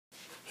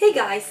Hey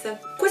guys!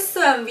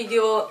 Questo è un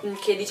video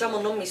che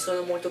diciamo non mi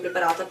sono molto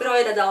preparata, però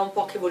era da un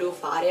po' che volevo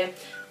fare,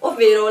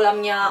 ovvero la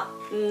mia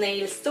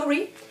nail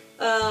story,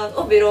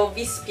 ovvero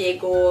vi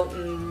spiego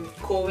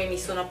come mi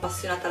sono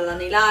appassionata alla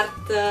nail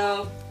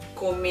art,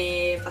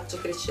 come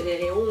faccio crescere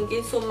le unghie,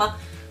 insomma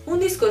un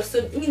discorso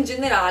in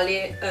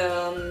generale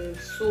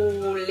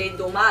sulle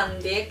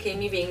domande che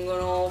mi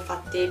vengono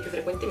fatte più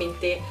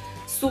frequentemente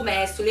su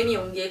me, sulle mie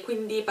unghie,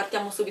 quindi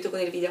partiamo subito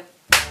con il video.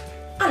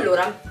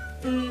 Allora,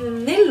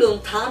 nel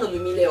lontano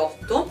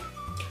 2008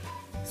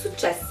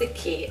 successe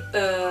che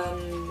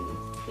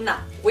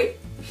nacque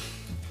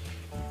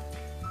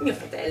mio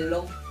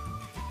fratello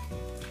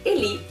e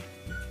lì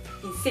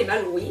insieme a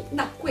lui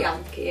nacque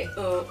anche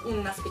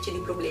una specie di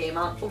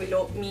problema,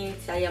 ovvero mi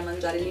iniziai a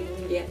mangiare le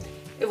unghie.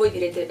 E voi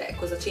direte, beh,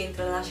 cosa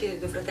c'entra la nascita di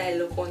tuo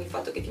fratello con il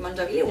fatto che ti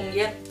mangiavi le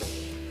unghie?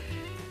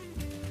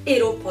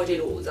 Ero un po'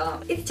 gelosa,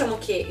 e diciamo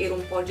che ero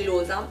un po'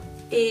 gelosa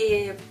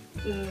e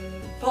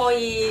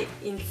poi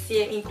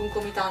in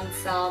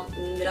concomitanza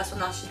della sua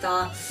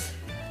nascita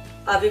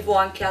avevo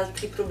anche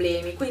altri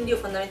problemi, quindi io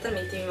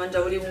fondamentalmente mi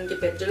mangiavo le unghie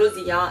per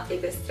gelosia e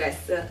per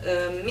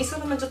stress. Mi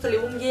sono mangiata le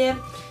unghie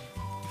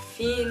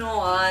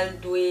fino al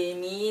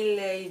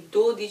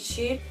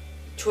 2012,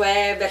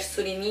 cioè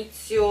verso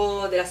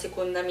l'inizio della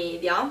seconda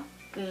media.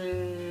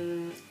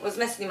 Ho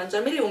smesso di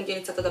mangiarmi le unghie e ho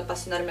iniziato ad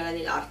appassionarmi alla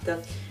nail art,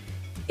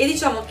 e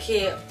diciamo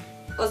che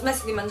ho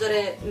smesso di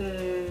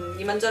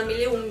mangiarmi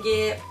le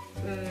unghie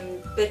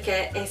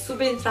perché è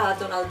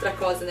subentrata un'altra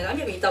cosa nella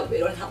mia vita,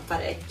 ovvero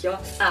l'apparecchio.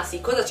 Ah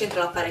sì, cosa c'entra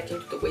l'apparecchio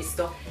in tutto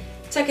questo?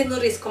 Cioè che non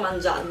riesco a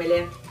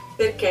mangiarmele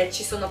perché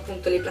ci sono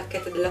appunto le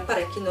placchette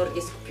dell'apparecchio e non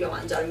riesco più a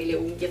mangiarmi le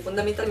unghie.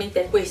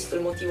 Fondamentalmente è questo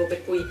il motivo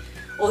per cui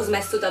ho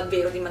smesso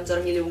davvero di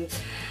mangiarmi le unghie.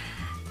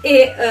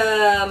 E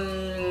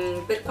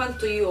per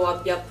quanto io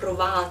abbia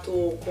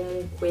provato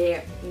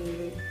comunque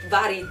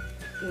vari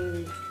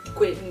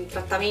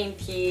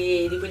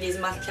trattamenti di quegli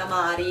smalti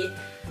amari,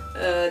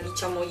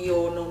 diciamo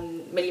io non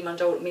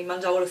mi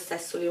mangiavo lo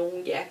stesso le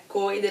unghie,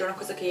 ecco, ed era una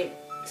cosa che,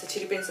 se ci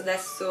ripenso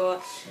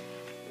adesso,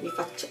 mi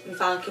fa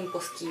anche un po'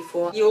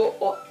 schifo. Io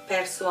ho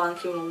perso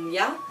anche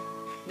un'unghia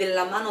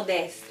della mano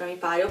destra, mi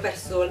pare, ho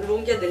perso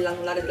l'unghia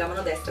dell'anulare della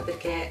mano destra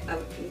perché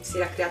si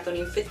era creata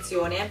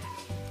un'infezione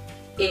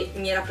e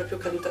mi era proprio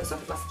caduta, so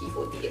che fa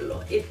schifo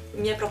dirlo, e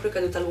mi è proprio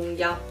caduta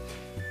l'unghia,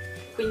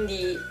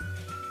 quindi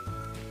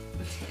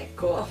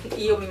ecco,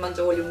 io mi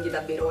mangiavo le unghie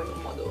davvero in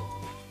un modo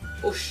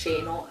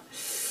osceno.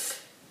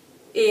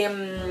 E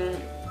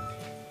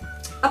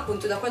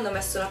appunto da quando ho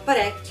messo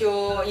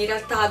l'apparecchio, in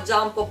realtà già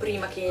un po'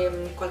 prima, che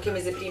qualche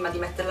mese prima di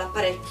mettere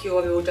l'apparecchio,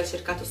 avevo già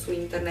cercato su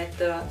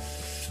internet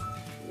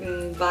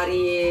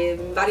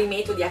vari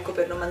metodi, ecco,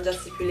 per non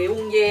mangiarsi più le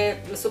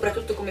unghie,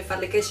 soprattutto come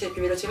farle crescere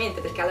più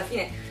velocemente, perché alla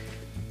fine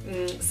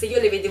se io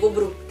le vedevo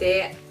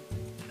brutte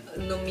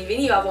non mi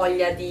veniva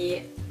voglia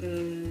diciamo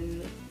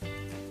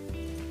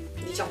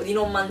di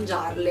non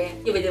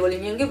mangiarle. Io vedevo le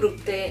mie unghie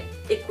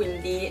brutte e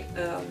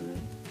quindi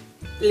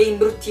le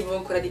imbruttivo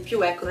ancora di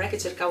più, ecco, non è che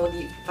cercavo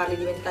di farle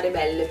diventare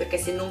belle, perché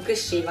se non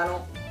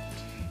crescevano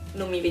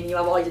non mi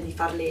veniva voglia di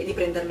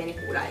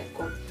prendermene cura,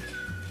 ecco.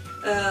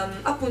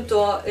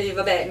 Appunto,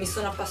 vabbè, mi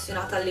sono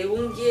appassionata alle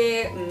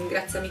unghie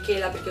grazie a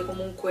Michela, perché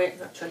comunque,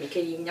 cioè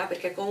Michelina,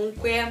 perché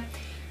comunque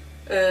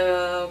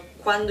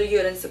quando io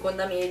ero in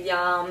seconda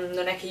media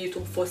non è che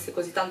YouTube fosse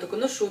così tanto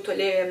conosciuto,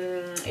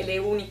 e le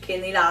uniche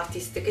nail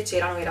artist che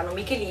c'erano erano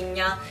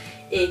Michelina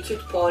e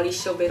Cute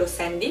Polish, ovvero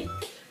Sandy,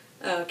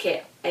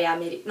 che è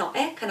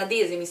è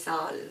canadese, mi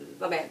sa,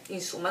 vabbè,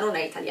 insomma non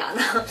è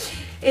italiana.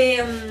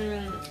 E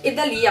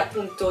da lì,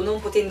 appunto,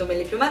 non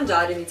potendomele più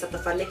mangiare, ho iniziato a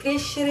farle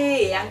crescere,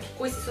 e anche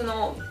qui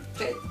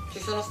ci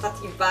sono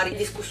stati varie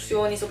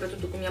discussioni,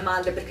 soprattutto con mia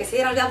madre, perché se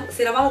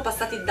eravamo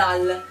passati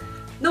dal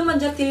non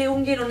mangiarti le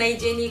unghie, non è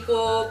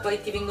igienico,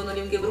 poi ti vengono le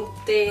unghie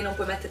brutte, non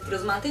puoi metterti lo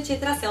smalto,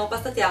 eccetera, siamo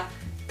passati a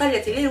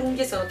tagliati le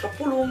unghie, sono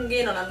troppo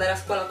lunghe, non andare a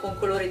scuola con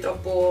colori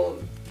troppo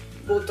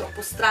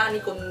strani,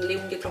 con le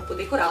unghie troppo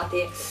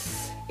decorate,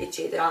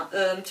 eccetera.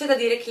 C'è da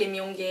dire che le mie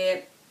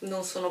unghie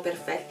non sono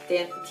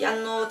perfette,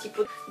 hanno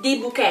tipo dei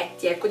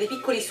buchetti, ecco, dei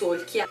piccoli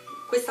solchi.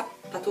 Questa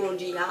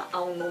patologia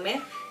ha un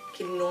nome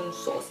che non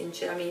so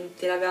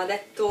sinceramente, l'aveva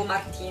detto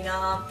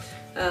Martina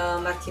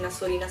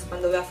Solinas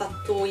quando aveva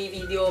fatto i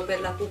video per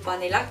la pupa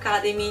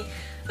nell'Academy,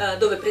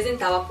 dove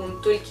presentava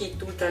appunto il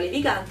kit ultra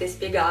levigante,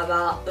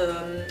 spiegava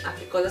a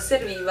che cosa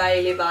serviva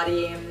e le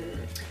varie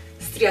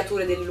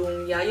striature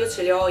dell'unghia. Io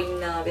ce le ho in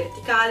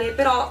verticale,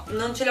 però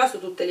non ce le ho su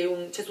tutte le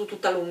unghie, cioè su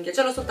tutta l'unghia,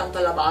 ce l'ho soltanto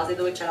alla base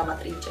dove c'è la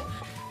matrice.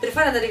 Per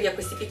far andare via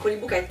questi piccoli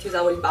buchetti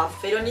usavo il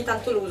buffer, ogni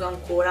tanto lo uso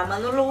ancora, ma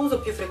non lo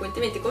uso più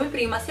frequentemente come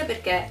prima, sia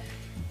perché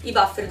i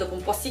buffer dopo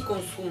un po' si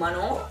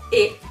consumano,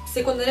 e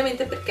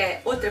secondariamente perché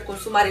oltre a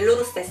consumare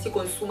loro stessi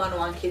consumano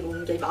anche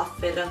l'unghia, i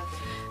buffer,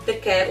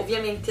 perché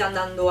ovviamente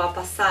andando a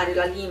passare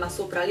la lima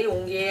sopra le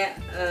unghie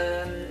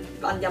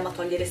andiamo a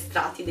togliere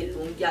strati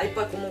dell'unghia, e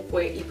poi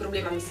comunque il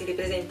problema mi si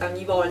ripresenta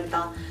ogni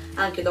volta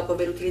anche dopo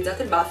aver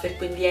utilizzato il buffer,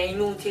 quindi è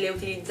inutile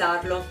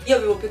utilizzarlo. Io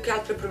avevo più che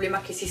altro il problema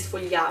che si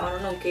sfogliavano,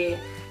 non che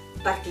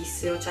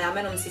partissero, cioè a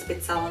me non si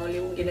spezzavano le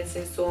unghie, nel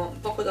senso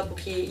poco dopo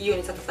che io ho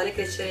iniziato a farle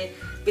crescere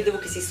vedevo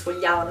che si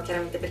sfogliavano,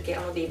 chiaramente perché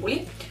erano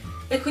deboli,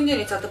 e quindi ho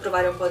iniziato a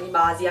provare un po' di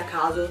basi a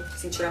caso,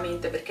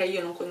 sinceramente, perché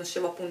io non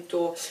conoscevo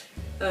appunto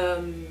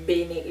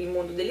bene il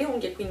mondo delle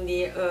unghie,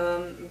 quindi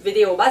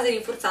vedevo base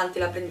rinforzante,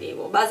 la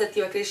prendevo, base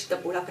attiva crescita,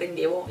 la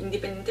prendevo,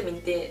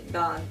 indipendentemente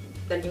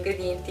dagli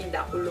ingredienti,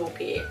 da quello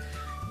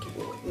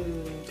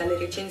dalle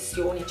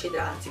recensioni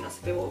eccetera, anzi non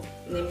sapevo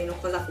nemmeno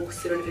cosa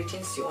fossero le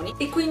recensioni,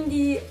 e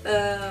quindi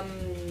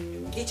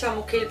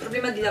diciamo che il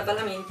problema degli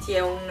avvallamenti è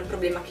un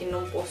problema che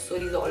non posso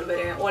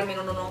risolvere, o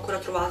almeno non ho ancora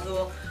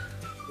trovato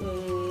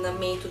un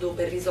metodo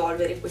per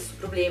risolvere questo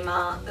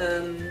problema.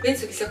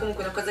 Penso che sia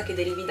comunque una cosa che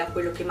derivi da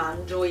quello che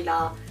mangio e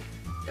da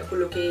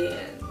quello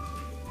per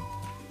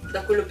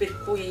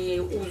cui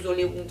uso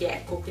le unghie,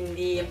 ecco,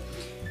 quindi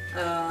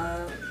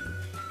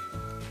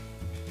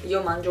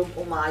io mangio un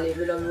po' male,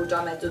 ve l'avevo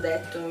già mezzo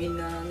detto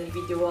nel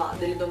video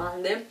delle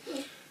domande.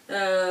 Vi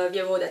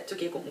avevo detto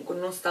che comunque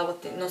non sto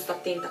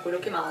attenta a quello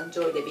che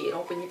mangio, ed è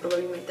vero, quindi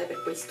probabilmente è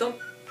per questo.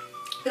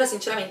 Però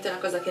sinceramente è una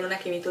cosa che non è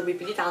che mi turbi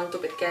più di tanto,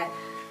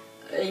 perché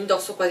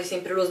indosso quasi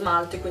sempre lo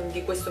smalto, e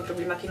quindi questo è un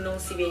problema che non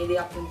si vede,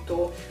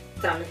 appunto,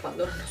 tranne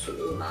quando non ho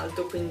solo lo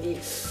smalto,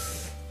 quindi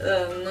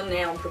non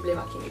è un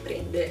problema che mi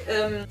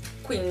prende.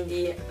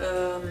 Quindi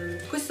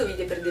questo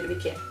video è per dirvi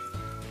che,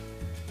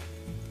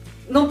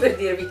 non per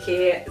dirvi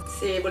che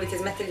se volete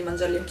smettere di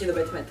mangiare le unghie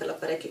dovete mettere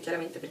l'apparecchio,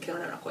 chiaramente, perché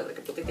non è una cosa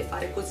che potete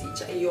fare così,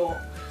 cioè io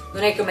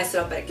non è che ho messo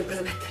l'apparecchio per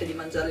smettere di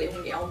mangiare le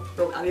unghie,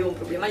 avevo un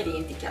problema ai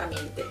denti,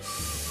 chiaramente,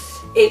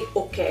 e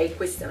ok,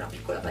 questa è una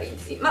piccola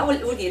parentesi, ma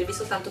volevo dirvi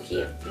soltanto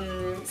che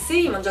se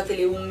vi mangiate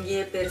le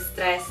unghie per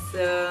stress,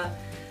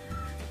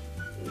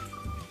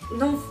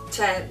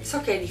 cioè,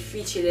 so che è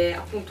difficile,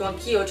 appunto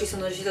anch'io ci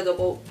sono riuscita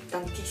dopo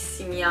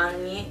tantissimi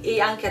anni, e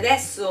anche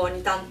adesso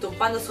ogni tanto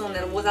quando sono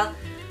nervosa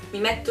mi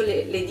metto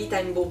le dita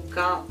in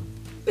bocca,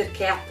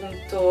 perché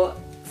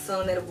appunto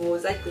sono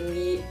nervosa, e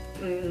quindi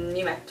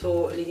mi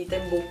metto le dita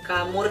in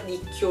bocca,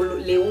 mordicchio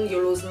le unghie o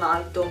lo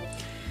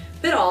smalto.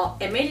 Però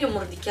è meglio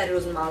mordicchiare lo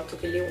smalto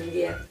che le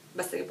unghie,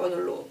 basta che poi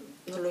non lo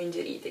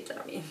ingerite,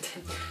 chiaramente.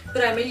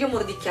 Però è meglio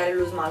mordicchiare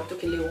lo smalto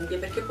che le unghie,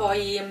 perché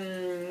poi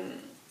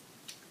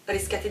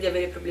rischiate di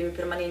avere problemi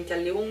permanenti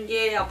alle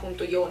unghie.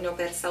 Appunto io ne ho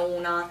persa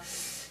una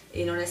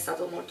e non è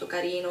stato molto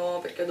carino,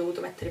 perché ho dovuto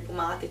mettere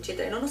pomate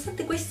eccetera, e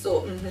nonostante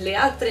questo le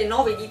altre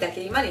 9 dita che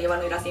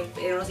rimanevano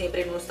erano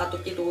sempre in uno stato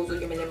pietoso,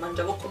 io me le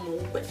mangiavo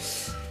comunque.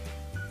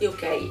 E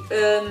ok,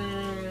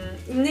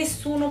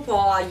 nessuno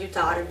può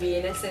aiutarvi,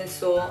 nel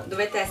senso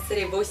dovete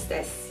essere voi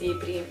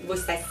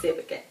stesse,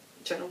 perché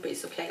cioè non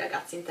penso che ai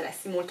ragazzi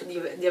interessi molto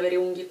di avere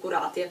unghie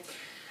curate,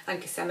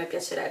 anche se a me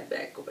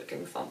piacerebbe, ecco, perché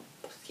mi fa un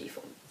po'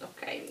 schifo,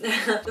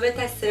 ok?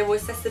 Dovete essere voi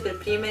stesse per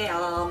prime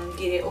a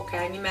dire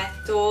ok, mi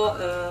metto,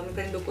 mi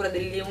prendo cura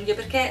delle unghie,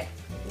 perché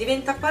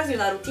diventa quasi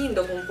una routine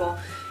dopo un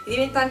po'.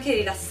 Diventa anche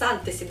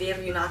rilassante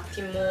sedervi un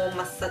attimo,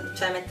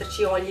 cioè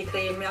metterci oli,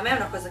 creme, a me è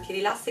una cosa che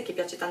rilassa e che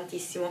piace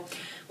tantissimo.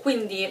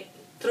 Quindi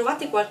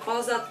trovate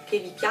qualcosa che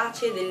vi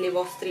piace delle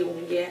vostre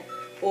unghie,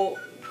 o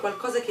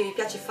qualcosa che vi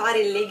piace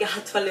fare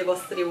legato alle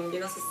vostre unghie,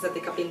 non so se state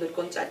capendo il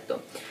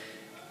concetto.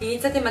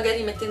 Iniziate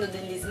magari mettendo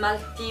degli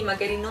smalti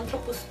magari non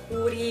troppo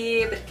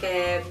scuri,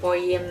 perché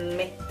poi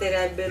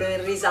metterebbero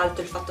in risalto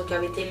il fatto che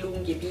avete le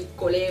unghie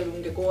piccole, le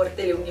unghie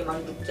corte, le unghie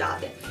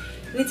mangiucchiate.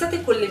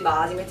 Iniziate con le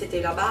basi, mettete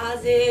la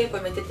base,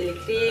 poi mettete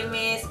le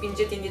creme,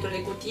 spingete indietro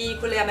le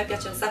cuticole. A me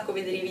piace un sacco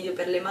vedere i video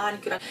per le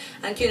manicure,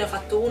 anche io ne ho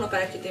fatto uno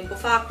parecchio tempo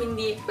fa,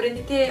 quindi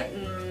prendete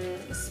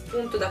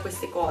spunto da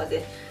queste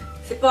cose.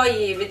 Se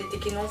poi vedete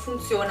che non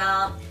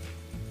funziona,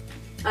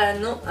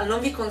 non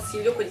vi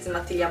consiglio quegli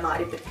smalti lì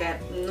amari, perché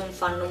non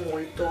fanno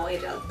molto in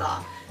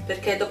realtà,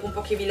 perché dopo un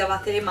po' che vi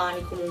lavate le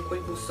mani comunque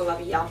il gusto va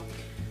via.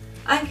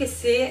 Anche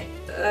se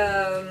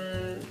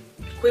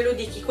quello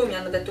di Kiko mi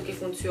hanno detto che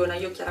funziona,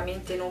 io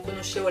chiaramente non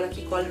conoscevo la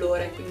Kiko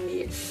allora,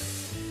 quindi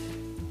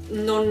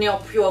non ne ho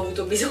più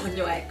avuto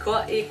bisogno,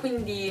 ecco, e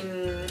quindi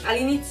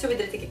all'inizio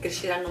vedrete che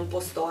cresceranno un po'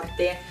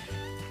 storte,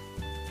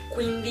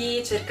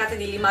 quindi cercate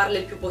di limarle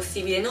il più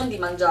possibile, non di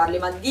mangiarle,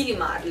 ma di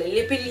limarle.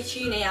 Le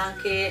pellicine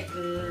anche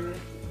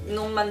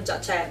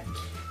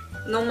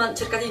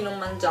cercate di non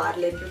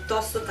mangiarle,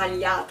 piuttosto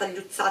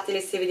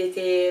tagliuzzatele se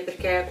vedete,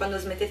 perché quando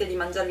smettete di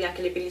mangiarvi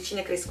anche le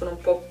pellicine crescono un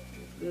po'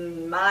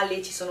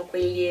 male, ci sono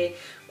quelle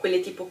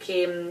tipo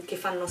che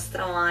fanno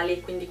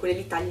stramale, quindi quelle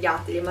lì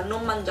tagliatele, ma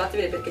non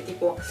mangiatevele, perché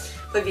tipo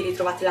poi vi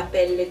ritrovate la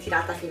pelle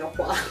tirata fino a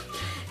qua,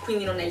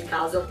 quindi non è il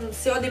caso.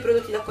 Se ho dei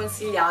prodotti da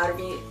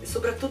consigliarvi,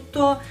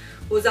 soprattutto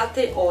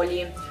usate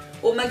oli,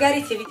 o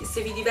magari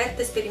se vi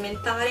diverte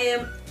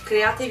sperimentare,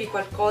 createvi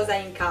qualcosa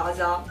in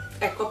casa.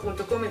 Ecco,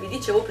 appunto, come vi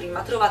dicevo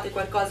prima, trovate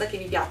qualcosa che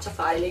vi piaccia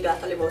fare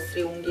legato alle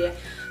vostre unghie,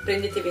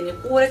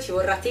 prendetevene cura, ci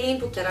vorrà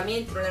tempo,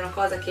 chiaramente non è una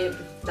cosa che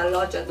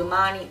dall'oggi al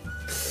domani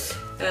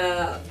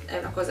è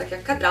una cosa che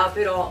accadrà,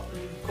 però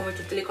come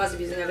tutte le cose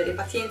bisogna avere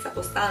pazienza,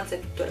 costanza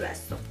e tutto il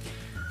resto.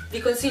 Vi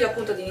consiglio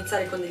appunto di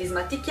iniziare con degli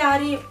smalti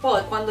chiari,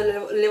 poi quando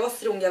le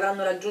vostre unghie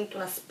avranno raggiunto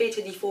una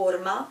specie di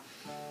forma,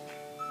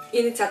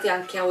 iniziate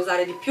anche a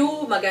usare di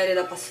più, magari ad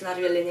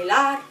appassionarvi alle nail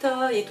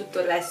art e tutto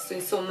il resto.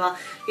 Insomma,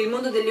 il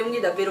mondo delle unghie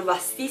è davvero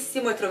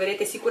vastissimo e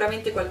troverete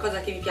sicuramente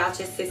qualcosa che vi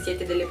piace se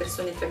siete delle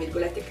persone tra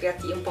virgolette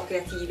creative, un po'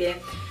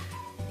 creative,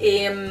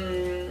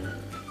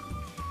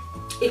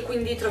 e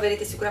quindi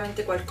troverete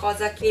sicuramente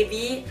qualcosa che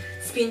vi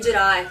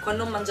spingerà, ecco, a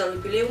non mangiarvi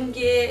più le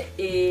unghie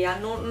e a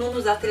non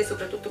usatele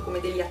soprattutto come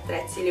degli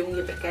attrezzi le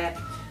unghie, perché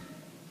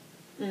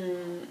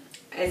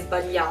è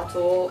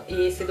sbagliato.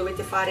 E se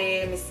dovete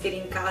fare mestieri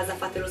in casa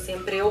fatelo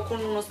sempre o con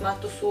uno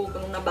smalto su,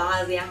 con una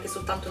base, anche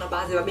soltanto una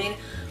base va bene,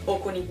 o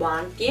con i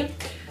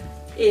guanti.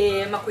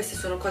 Ma queste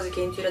sono cose che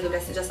in teoria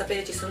dovreste già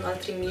sapere, ci sono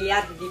altri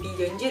miliardi di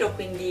video in giro,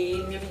 quindi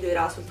il mio video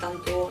era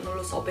soltanto, non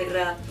lo so,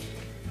 per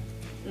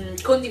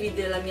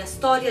condividere la mia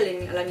storia,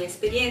 la mia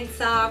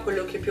esperienza,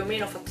 quello che più o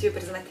meno ho fatto io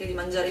per smettere di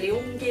mangiare le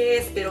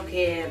unghie. Spero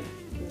che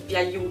vi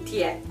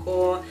aiuti,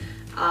 ecco,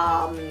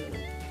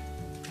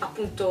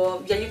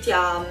 appunto vi aiuti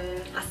a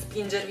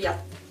spingervi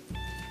a,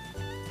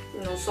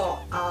 non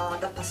so,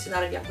 ad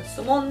appassionarvi a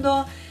questo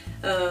mondo,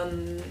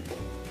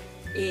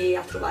 e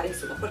a trovare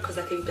insomma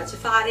qualcosa che vi piace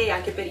fare,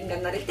 anche per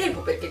ingannare il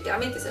tempo, perché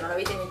chiaramente se non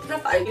avete niente da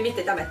fare vi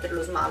mettete a mettere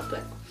lo smalto,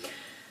 ecco,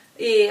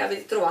 e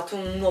avete trovato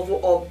un nuovo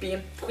hobby.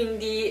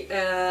 Quindi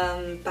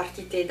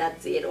partite da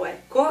zero,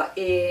 ecco,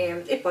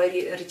 e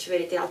poi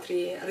riceverete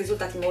altri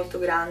risultati molto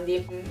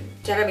grandi.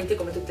 Chiaramente,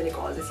 come tutte le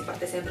cose, si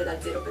parte sempre da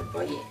zero per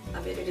poi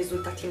avere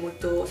risultati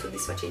molto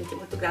soddisfacenti,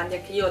 molto grandi.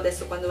 Anche io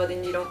adesso quando vado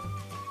in giro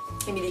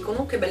e mi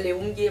dicono che belle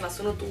unghie, ma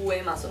sono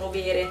tue, ma sono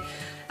vere,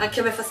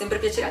 anche a me fa sempre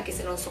piacere, anche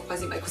se non so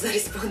quasi mai cosa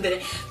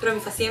rispondere, però mi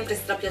fa sempre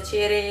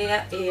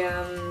strapiacere, e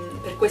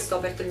per questo ho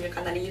aperto il mio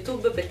canale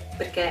YouTube,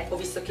 perché ho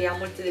visto che a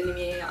molte delle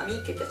mie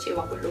amiche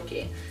piaceva quello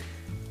che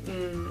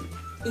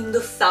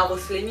indossavo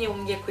sulle mie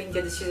unghie, e quindi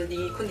ho deciso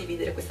di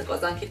condividere questa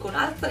cosa anche con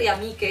altre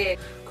amiche,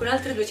 con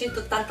altre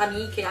 280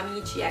 amiche,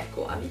 amici,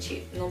 ecco,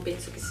 amici non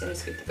penso che siano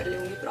iscritti per le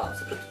unghie, però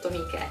soprattutto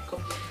amiche,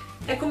 ecco.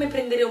 È come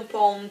prendere un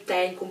po' un tè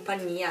in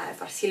compagnia e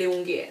farsi le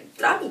unghie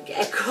tra amiche,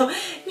 ecco.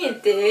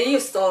 Niente, io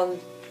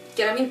sto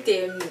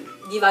chiaramente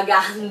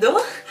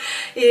divagando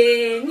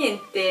e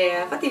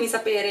niente, fatemi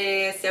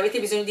sapere se avete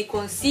bisogno di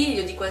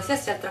consiglio, di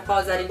qualsiasi altra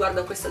cosa riguardo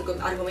a questo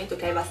argomento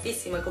che è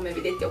vastissimo e, come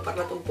vedete, ho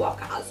parlato un po' a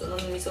caso, non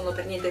mi sono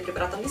per niente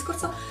preparata a un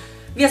discorso.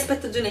 Vi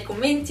aspetto giù nei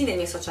commenti, nei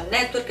miei social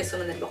network che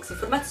sono nel box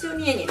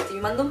informazioni, e niente, vi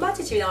mando un bacio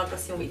e ci vediamo al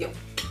prossimo video.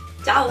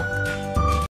 Ciao!